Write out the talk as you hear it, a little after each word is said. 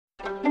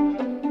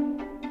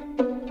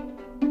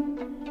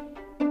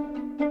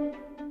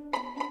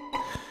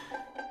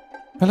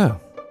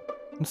Hello.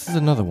 This is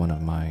another one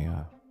of my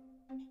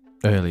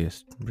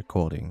earliest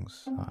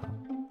recordings.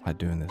 I'm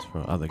doing this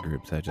for other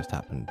groups that just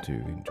happen to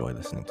enjoy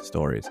listening to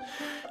stories.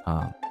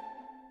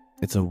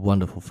 It's a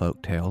wonderful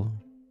folk tale.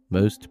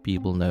 Most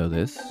people know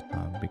this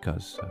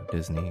because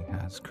Disney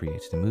has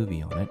created a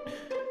movie on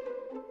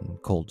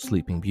it called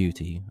Sleeping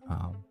Beauty.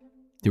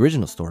 The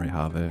original story,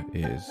 however,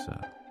 is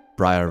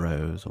Briar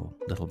Rose or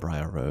Little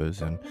Briar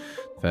Rose, and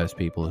the first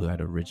people who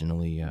had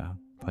originally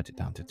put it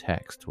down to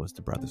text was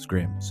the Brothers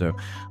Grimm. So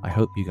I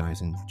hope you guys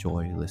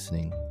enjoy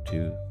listening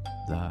to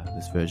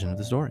this version of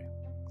the story.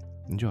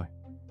 Enjoy.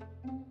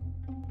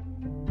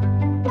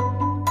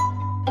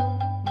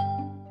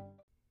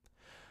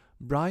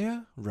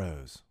 Briar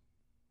Rose.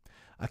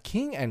 A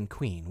king and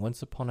queen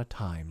once upon a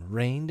time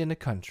reigned in a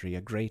country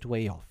a great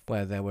way off,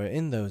 where there were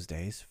in those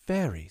days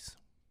fairies.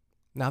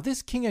 Now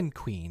this king and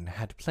queen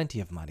had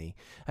plenty of money,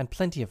 and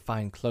plenty of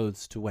fine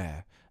clothes to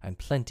wear, and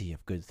plenty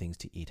of good things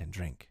to eat and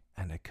drink,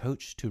 and a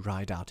coach to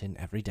ride out in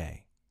every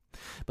day.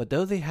 But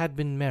though they had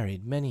been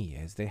married many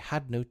years, they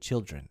had no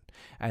children,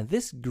 and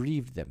this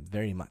grieved them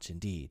very much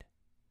indeed.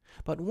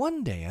 But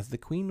one day, as the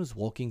queen was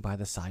walking by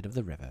the side of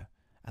the river,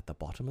 at the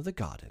bottom of the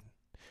garden,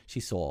 she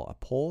saw a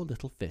poor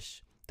little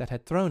fish that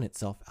had thrown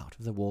itself out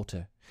of the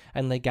water,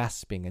 and lay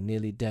gasping and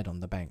nearly dead on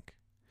the bank.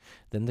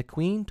 Then the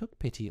queen took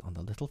pity on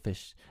the little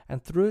fish,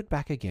 and threw it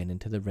back again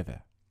into the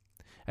river.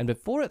 And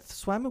before it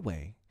swam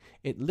away,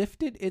 it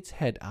lifted its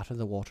head out of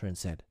the water and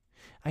said,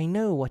 "I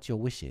know what your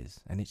wish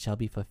is, and it shall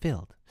be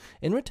fulfilled.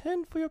 In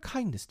return for your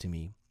kindness to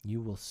me,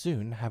 you will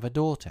soon have a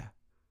daughter."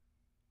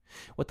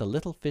 What the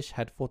little fish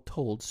had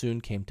foretold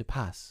soon came to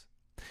pass,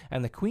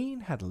 and the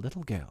queen had a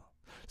little girl,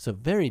 so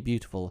very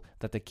beautiful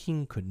that the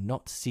king could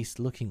not cease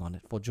looking on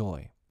it for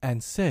joy,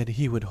 and said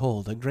he would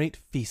hold a great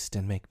feast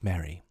and make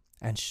merry,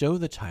 and show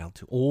the child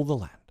to all the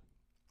land.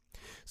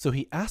 So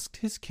he asked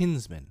his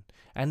kinsmen,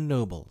 and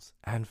nobles,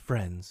 and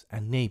friends,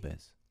 and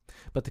neighbors.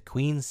 But the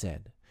queen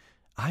said,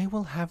 "I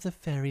will have the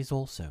fairies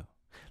also,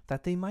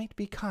 that they might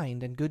be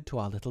kind and good to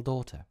our little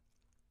daughter."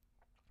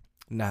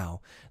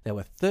 Now there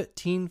were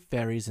 13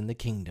 fairies in the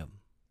kingdom,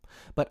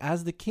 but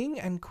as the king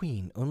and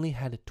queen only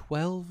had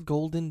 12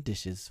 golden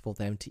dishes for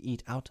them to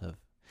eat out of,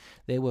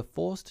 they were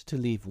forced to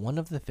leave one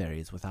of the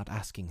fairies without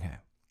asking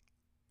her.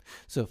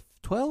 So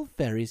 12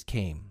 fairies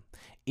came,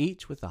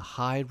 each with a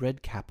high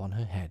red cap on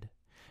her head,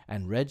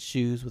 and red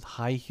shoes with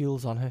high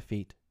heels on her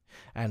feet,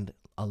 and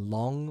a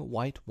long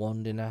white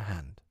wand in her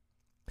hand.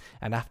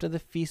 And after the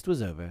feast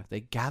was over,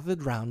 they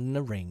gathered round in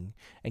a ring,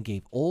 and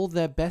gave all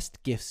their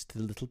best gifts to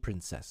the little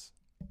princess.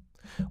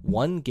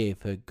 One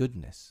gave her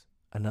goodness,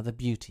 another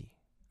beauty,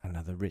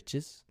 another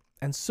riches,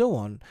 and so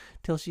on,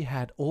 till she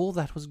had all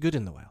that was good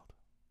in the world.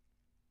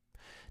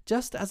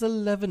 Just as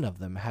 11 of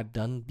them had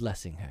done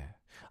blessing her,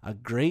 a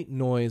great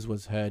noise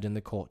was heard in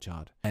the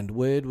courtyard, and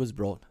word was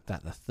brought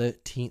that the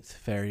 13th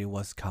fairy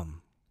was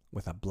come,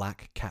 with a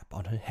black cap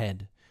on her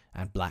head,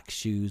 and black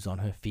shoes on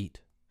her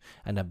feet,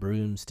 and a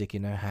broomstick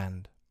in her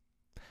hand.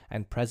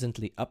 And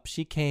presently up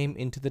she came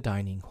into the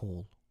dining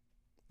hall.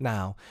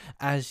 Now,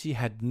 as she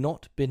had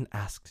not been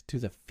asked to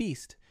the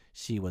feast,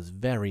 she was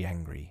very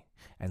angry,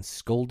 and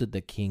scolded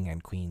the king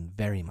and queen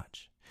very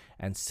much,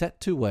 and set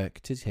to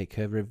work to take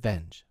her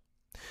revenge.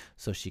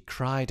 So she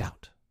cried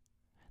out,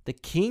 "The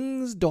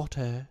king's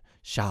daughter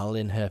shall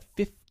in her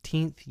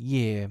 15th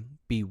year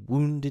be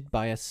wounded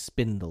by a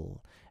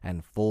spindle,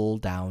 and fall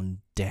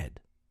down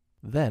dead."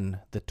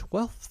 Then the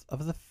 12th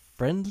of the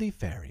friendly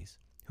fairies,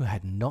 who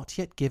had not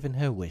yet given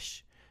her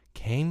wish,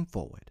 came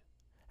forward,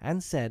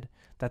 and said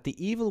that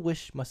the evil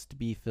wish must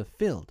be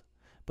fulfilled,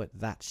 but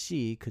that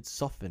she could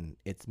soften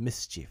its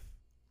mischief.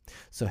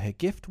 So her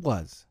gift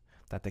was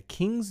that the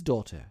king's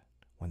daughter,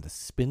 when the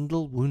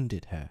spindle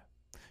wounded her,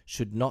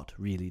 should not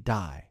really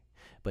die,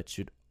 but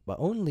should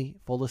only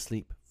fall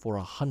asleep for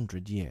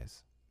 100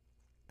 years.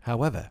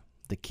 However,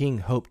 the king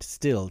hoped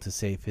still to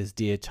save his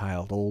dear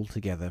child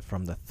altogether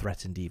from the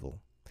threatened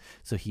evil,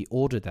 so he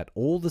ordered that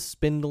all the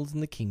spindles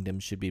in the kingdom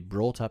should be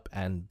brought up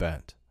and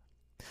burnt.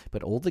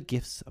 But all the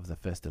gifts of the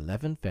first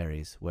 11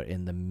 fairies were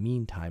in the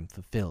meantime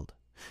fulfilled,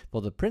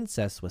 for the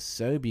princess was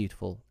so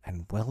beautiful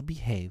and well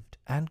behaved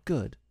and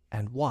good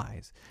and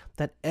wise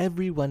that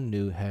everyone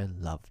knew her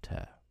loved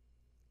her.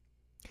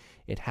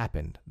 It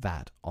happened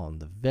that on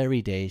the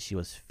very day she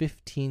was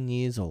 15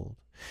 years old,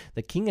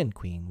 the king and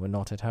queen were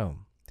not at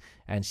home,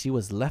 and she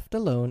was left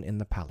alone in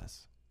the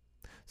palace.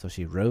 So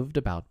she roved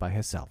about by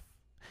herself,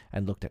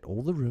 and looked at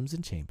all the rooms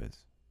and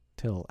chambers,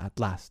 till at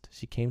last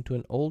she came to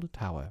an old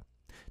tower,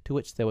 to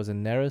which there was a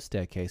narrow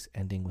staircase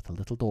ending with a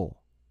little door.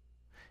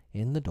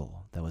 In the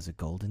door there was a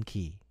golden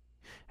key,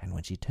 and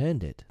when she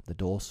turned it, the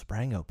door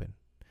sprang open,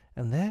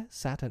 and there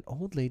sat an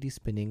old lady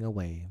spinning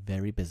away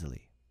very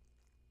busily.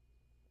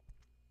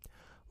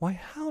 "Why,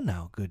 how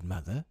now, good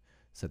mother?"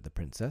 said the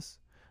princess.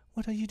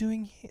 "What are you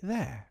doing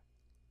there?"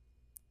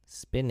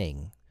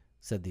 "Spinning,"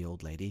 said the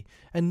old lady,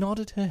 and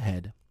nodded her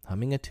head,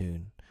 humming a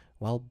tune,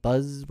 while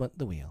buzz went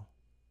the wheel.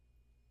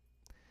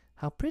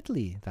 "How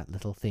prettily that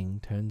little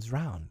thing turns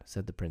round,"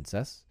 said the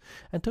princess,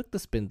 and took the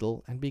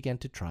spindle and began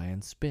to try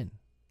and spin.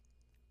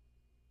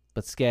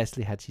 But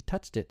scarcely had she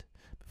touched it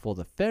before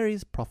the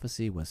fairy's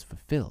prophecy was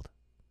fulfilled.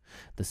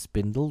 The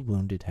spindle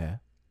wounded her,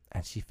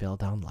 and she fell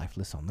down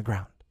lifeless on the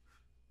ground.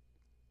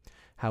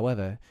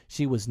 However,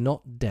 she was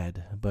not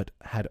dead, but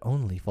had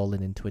only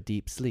fallen into a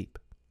deep sleep.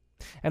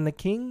 And the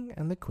king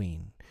and the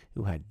queen,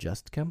 who had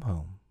just come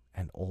home,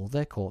 and all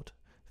their court,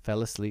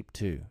 fell asleep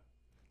too.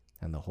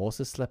 And the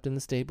horses slept in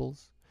the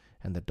stables,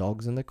 and the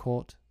dogs in the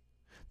court,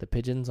 the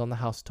pigeons on the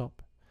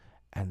housetop,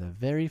 and the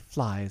very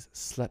flies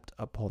slept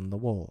upon the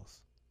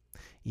walls.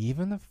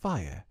 Even the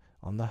fire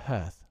on the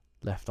hearth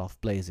left off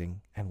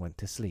blazing and went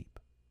to sleep.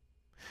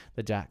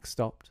 The jack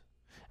stopped,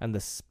 and the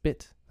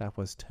spit that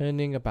was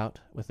turning about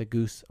with a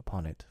goose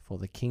upon it for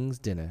the king's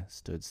dinner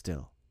stood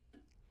still.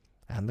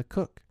 And the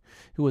cook,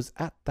 who was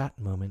at that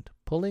moment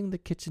pulling the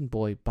kitchen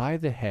boy by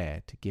the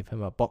hair to give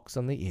him a box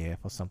on the ear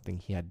for something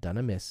he had done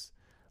amiss,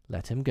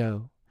 let him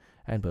go,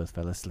 and both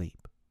fell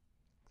asleep.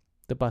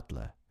 The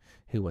butler,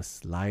 who was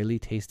slyly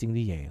tasting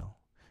the ale,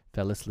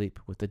 fell asleep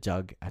with the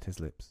jug at his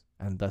lips,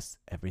 and thus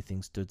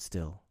everything stood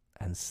still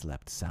and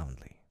slept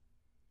soundly.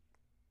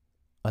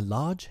 A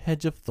large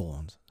hedge of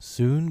thorns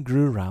soon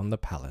grew round the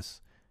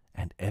palace,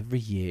 and every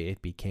year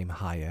it became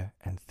higher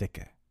and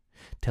thicker,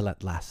 till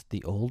at last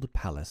the old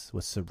palace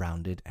was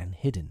surrounded and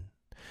hidden,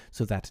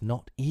 so that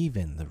not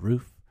even the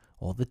roof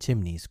or the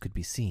chimneys could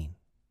be seen.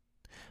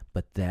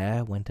 But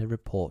there went a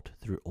report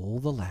through all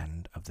the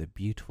land of the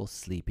beautiful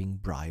sleeping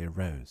Briar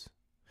Rose,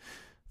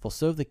 for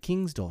so the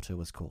king's daughter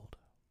was called,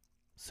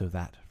 so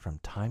that from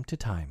time to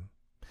time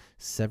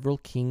several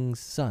kings'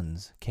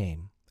 sons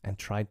came and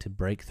tried to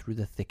break through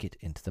the thicket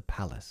into the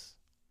palace.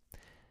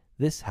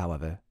 This,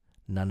 however,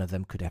 none of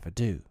them could ever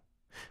do,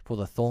 for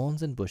the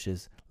thorns and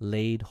bushes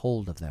laid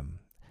hold of them,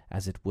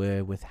 as it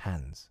were with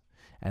hands,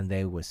 and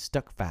they were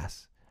stuck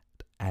fast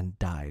and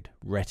died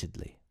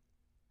wretchedly.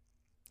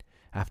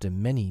 After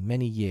many,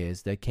 many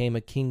years there came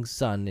a king's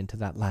son into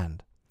that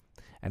land,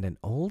 and an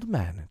old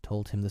man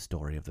told him the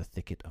story of the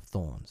thicket of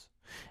thorns,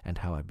 and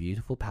how a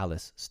beautiful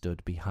palace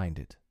stood behind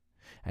it,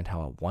 and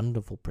how a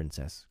wonderful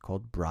princess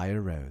called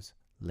Briar Rose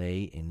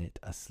lay in it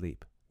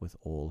asleep with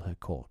all her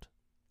court.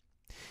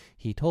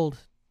 He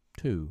told,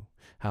 too,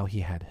 how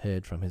he had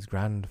heard from his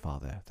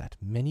grandfather that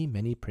many,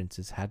 many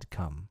princes had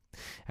come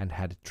and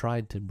had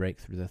tried to break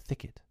through the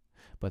thicket,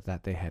 but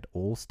that they had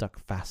all stuck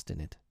fast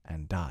in it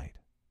and died.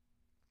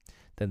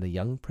 Then the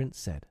young prince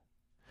said,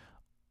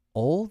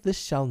 "All this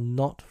shall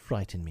not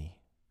frighten me.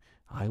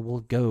 I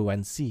will go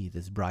and see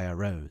this Briar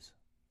Rose."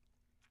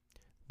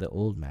 The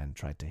old man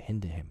tried to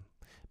hinder him,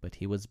 but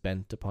he was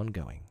bent upon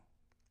going.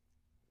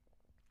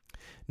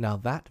 Now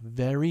that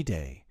very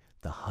day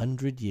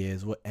 100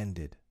 years were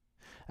ended,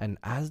 and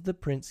as the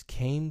prince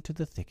came to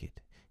the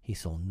thicket, he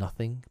saw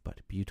nothing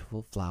but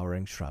beautiful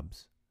flowering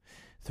shrubs,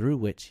 through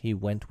which he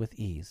went with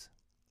ease,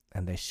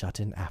 and they shut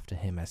in after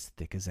him as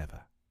thick as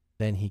ever.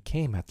 Then he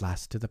came at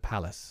last to the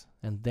palace,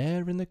 and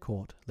there in the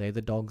court lay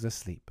the dogs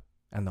asleep,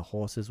 and the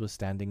horses were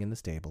standing in the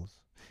stables,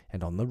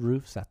 and on the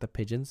roof sat the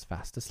pigeons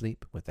fast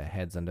asleep with their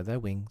heads under their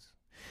wings.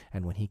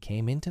 And when he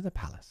came into the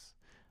palace,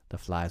 the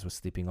flies were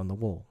sleeping on the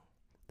wall,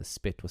 the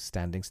spit was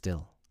standing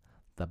still,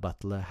 the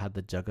butler had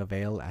the jug of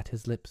ale at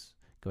his lips,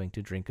 going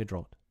to drink a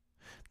draught,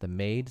 the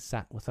maid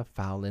sat with a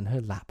fowl in her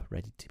lap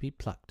ready to be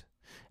plucked,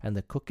 and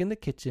the cook in the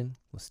kitchen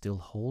was still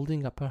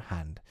holding up her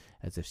hand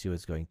as if she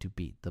was going to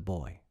beat the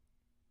boy.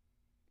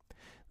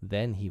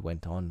 Then he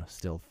went on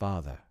still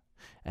farther,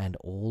 and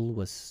all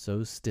was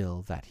so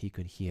still that he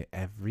could hear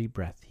every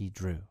breath he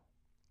drew,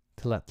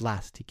 till at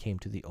last he came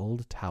to the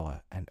old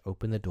tower and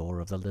opened the door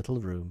of the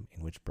little room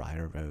in which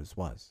Briar Rose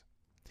was.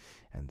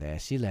 And there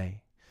she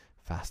lay,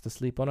 fast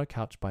asleep on a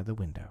couch by the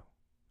window.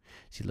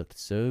 She looked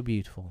so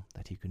beautiful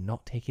that he could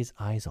not take his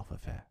eyes off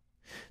of her,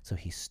 so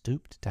he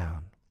stooped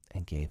down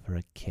and gave her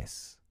a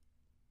kiss.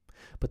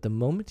 But the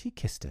moment he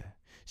kissed her,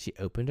 she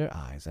opened her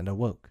eyes and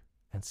awoke,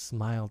 and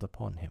smiled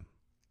upon him.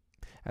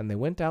 And they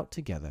went out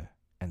together,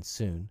 and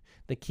soon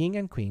the king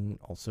and queen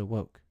also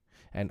woke,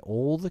 and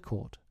all the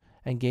court,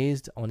 and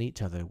gazed on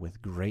each other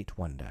with great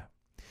wonder.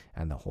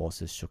 And the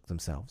horses shook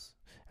themselves,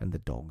 and the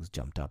dogs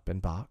jumped up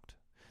and barked.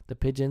 The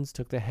pigeons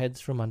took their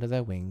heads from under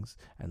their wings,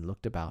 and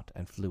looked about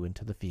and flew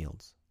into the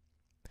fields.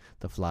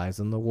 The flies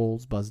on the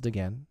walls buzzed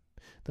again,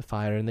 the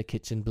fire in the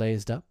kitchen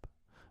blazed up,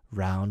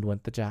 round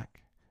went the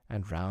jack,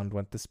 and round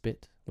went the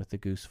spit, with the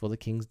goose for the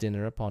king's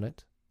dinner upon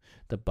it.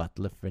 The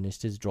butler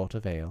finished his draught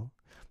of ale,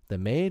 the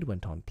maid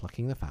went on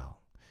plucking the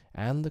fowl,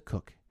 and the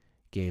cook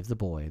gave the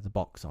boy the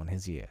box on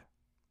his ear.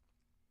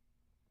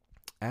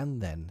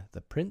 And then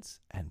the prince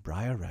and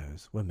Briar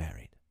Rose were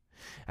married,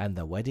 and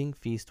the wedding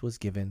feast was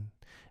given,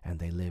 and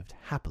they lived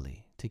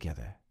happily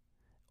together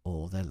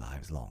all their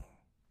lives long.